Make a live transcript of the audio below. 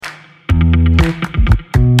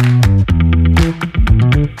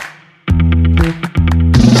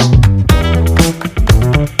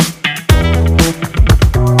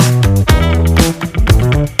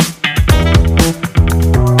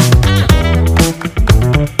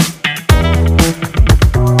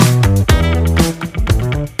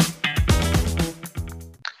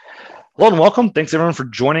Hello and welcome. Thanks everyone for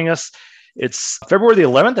joining us. It's February the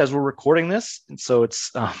 11th as we're recording this. And so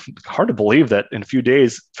it's hard to believe that in a few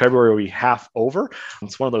days, February will be half over.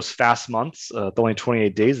 It's one of those fast months, only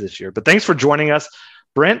 28 days this year. But thanks for joining us.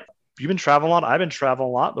 Brent, you've been traveling a lot. I've been traveling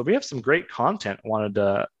a lot, but we have some great content I wanted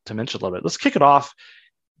to mention a little bit. Let's kick it off,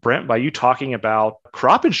 Brent, by you talking about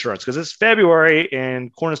crop insurance, because it's February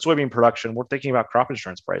and corn and soybean production. We're thinking about crop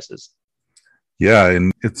insurance prices. Yeah,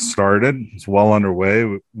 and it started. It's well underway.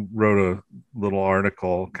 We wrote a little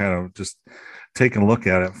article, kind of just taking a look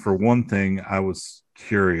at it. For one thing, I was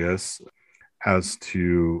curious as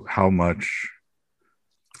to how much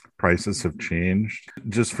prices have changed.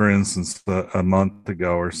 Just for instance, a month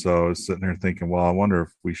ago or so, I was sitting there thinking, well, I wonder if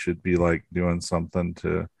we should be like doing something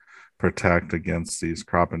to protect against these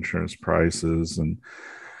crop insurance prices, and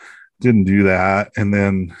didn't do that. And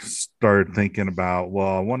then started thinking about,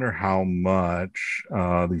 well, I wonder how much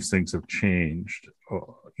these things have changed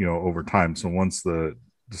over time. So once the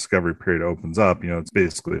discovery period opens up, it's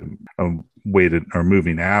basically a weighted or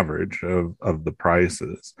moving average of the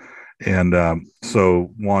prices. And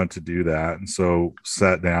so wanted to do that, and so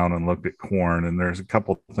sat down and looked at corn, and there's a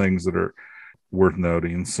couple of things that are worth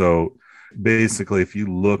noting. So basically, if you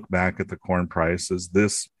look back at the corn prices,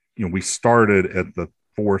 we started at the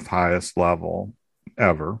fourth highest level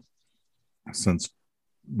ever since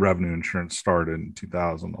revenue insurance started in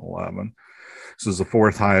 2011. So it's the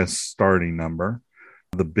fourth highest starting number.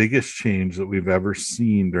 The biggest change that we've ever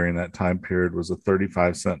seen during that time period was a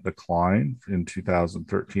 35-cent decline in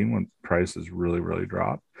 2013 when prices really, really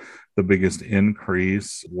dropped. The biggest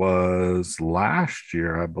increase was last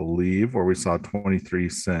year, I believe, where we saw a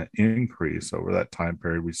 23-cent increase over that time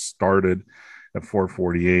period. We started at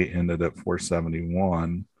 448, ended at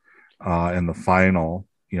 471, and the final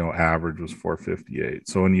average was 458.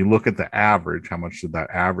 So when you look at the average, how much did that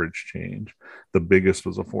average change? The biggest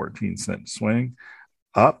was a 14-cent swing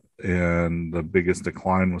up, and the biggest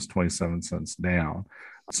decline was 27 cents down.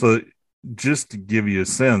 So just to give you a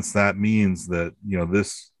sense, that means that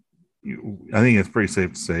I think it's pretty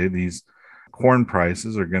safe to say these corn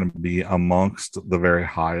prices are going to be amongst the very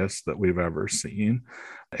highest that we've ever seen.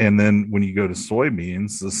 And then when you go to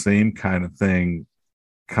soybeans, the same kind of thing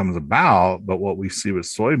comes about. But what we see with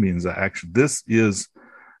soybeans, actually,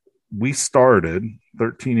 we started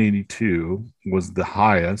 1382 was the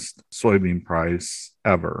highest soybean price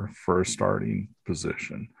ever for a starting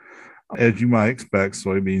position. As you might expect,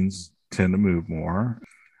 soybeans tend to move more.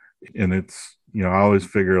 And it's, I always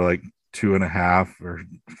figure like 2.5, or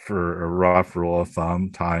for a rough rule of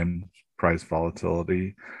thumb, time price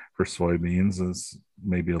volatility for soybeans is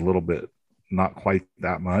maybe a little bit, not quite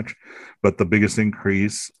that much. But the biggest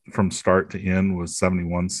increase from start to end was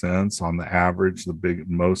 71 cents on the average. The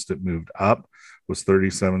most it moved up was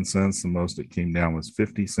 37 cents. The most it came down was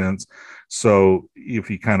 50 cents. So if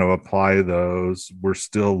you kind of apply those, we're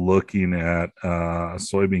still looking at a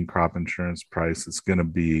soybean crop insurance price that's going to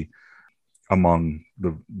be among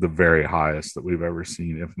the very highest that we've ever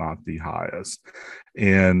seen, if not the highest.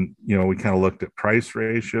 And, we kind of looked at price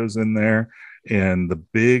ratios in there. And the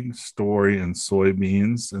big story in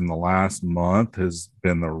soybeans in the last month has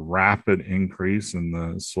been the rapid increase in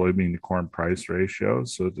the soybean to corn price ratio.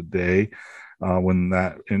 So today, when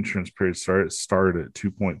that insurance period started at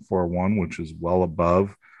 2.41, which is well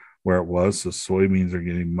above where it was. So soybeans are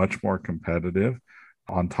getting much more competitive.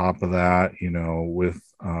 On top of that, with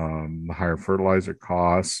the higher fertilizer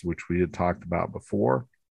costs, which we had talked about before,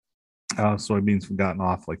 soybeans have gotten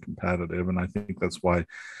awfully competitive. And I think that's why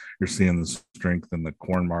you're seeing the strength in the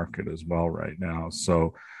corn market as well right now.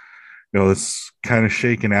 So, it's kind of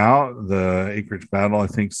shaking out. The acreage battle, I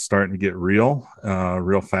think, is starting to get real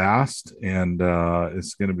fast. And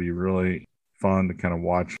it's going to be really fun to kind of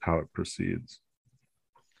watch how it proceeds.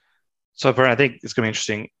 So, Brent, I think it's going to be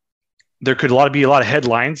interesting. There could be a lot of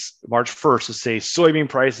headlines March 1st to say soybean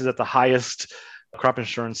prices at the highest crop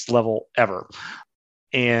insurance level ever.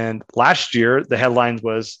 And last year, the headline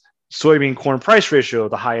was soybean corn price ratio,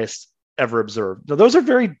 the highest ever observed. Now, those are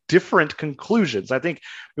very different conclusions. I think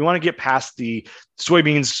we want to get past the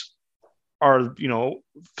soybeans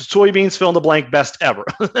fill in the blank best ever.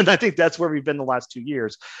 And I think that's where we've been the last 2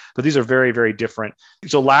 years. But these are very, very different.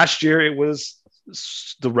 So last year, it was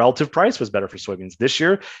the relative price was better for soybeans. This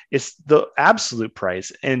year, it's the absolute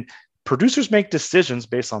price. And producers make decisions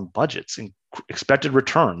based on budgets and expected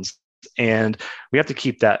returns. And we have to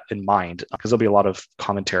keep that in mind because there'll be a lot of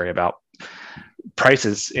commentary about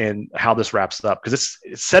prices and how this wraps up, because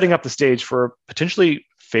it's setting up the stage for a potentially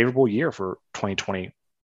favorable year for 2020.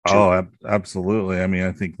 Oh, absolutely. I mean,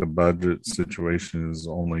 I think the budget situation has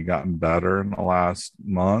only gotten better in the last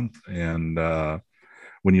month. And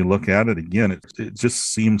when you look at it again, it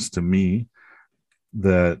just seems to me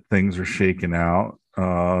that things are shaking out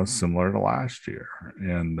similar to last year.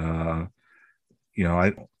 And,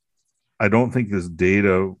 I don't think this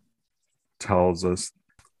data tells us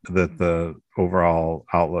that the overall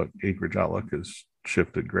acreage outlook has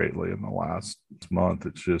shifted greatly in the last month.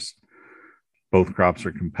 It's just both crops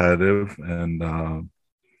are competitive, and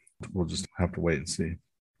we'll just have to wait and see.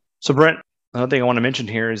 So, Brent, another thing I want to mention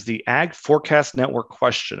here is the Ag Forecast Network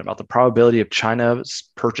question about the probability of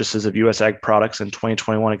China's purchases of U.S. ag products in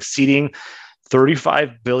 2021 exceeding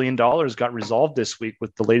 $35 billion got resolved this week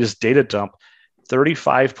with the latest data dump,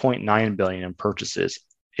 $35.9 billion in purchases.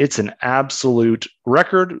 It's an absolute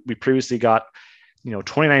record. We previously got,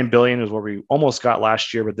 29 billion is where we almost got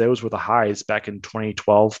last year, but those were the highs back in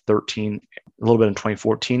 2012, 13, a little bit in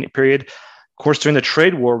 2014 period. Of course, during the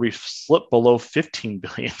trade war, we slipped below 15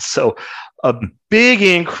 billion. So a big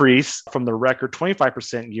increase from the record,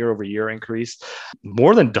 25% year over year increase,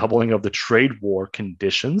 more than doubling of the trade war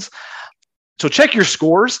conditions. So check your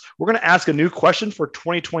scores. We're going to ask a new question for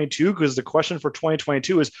 2022 because the question for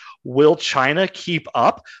 2022 is, will China keep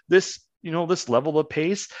up this level of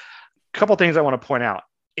pace? A couple of things I want to point out.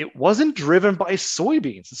 It wasn't driven by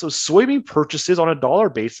soybeans. So soybean purchases on a dollar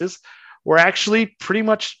basis were actually pretty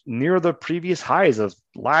much near the previous highs of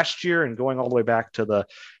last year and going all the way back to the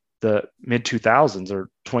mid 2000s or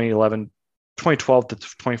 2012 to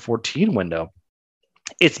 2014 window.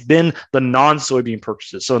 It's been the non-soybean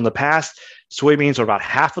purchases. So in the past, soybeans are about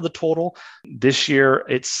half of the total. This year,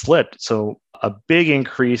 it slipped. So a big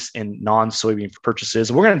increase in non-soybean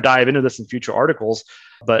purchases. We're going to dive into this in future articles,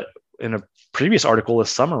 but in a previous article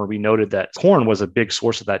this summer, we noted that corn was a big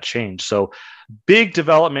source of that change. So big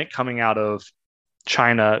development coming out of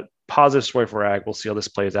China, positive story for ag. We'll see how this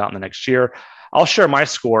plays out in the next year. I'll share my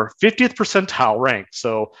score, 50th percentile rank.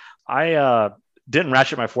 So I didn't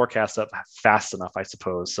ratchet my forecast up fast enough, I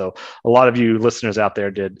suppose. So a lot of you listeners out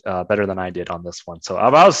there did better than I did on this one. So I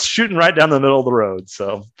was shooting right down the middle of the road.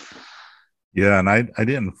 So yeah, and I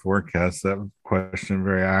didn't forecast that question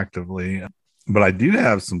very actively, but I do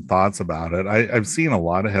have some thoughts about it. I've seen a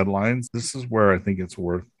lot of headlines. This is where I think it's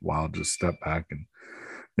worthwhile to step back and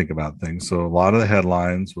think about things. So a lot of the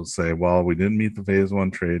headlines will say, well, we didn't meet the phase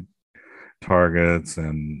one trade targets,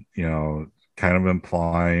 and, kind of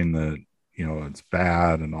implying that, it's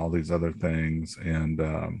bad and all these other things. And,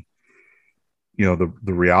 the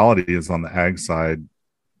reality is on the ag side,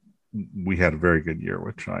 we had a very good year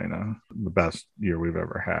with China, the best year we've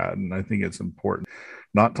ever had. And I think it's important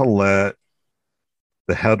not to let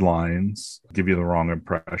the headlines give you the wrong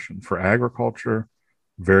impression. For agriculture,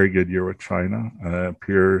 very good year with China,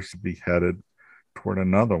 appears to be headed toward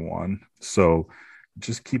another one. So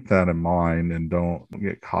just keep that in mind and don't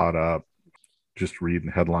get caught up just reading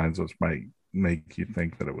headlines, which might make you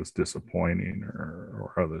think that it was disappointing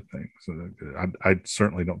or other things. I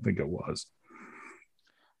certainly don't think it was.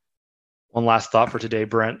 One last thought for today,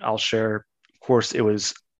 Brent, I'll share. Of course, it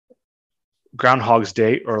was Groundhog's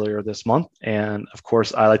Day earlier this month. And of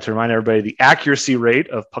course, I like to remind everybody the accuracy rate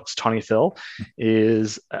of Punxsutawney Phil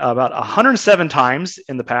is about 107 times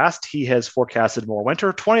in the past. He has forecasted more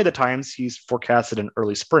winter. 20 of the times he's forecasted an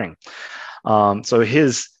early spring. So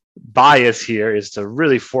his bias here is to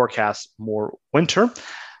really forecast more winter,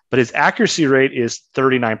 but his accuracy rate is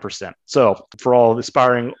 39%. So for all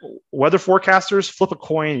aspiring weather forecasters, flip a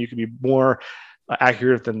coin. You can be more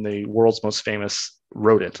accurate than the world's most famous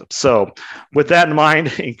rodent. So with that in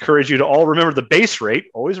mind, I encourage you to all remember the base rate.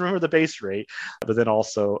 Always remember the base rate, but then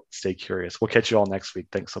also stay curious. We'll catch you all next week.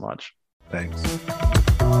 Thanks so much. Thanks.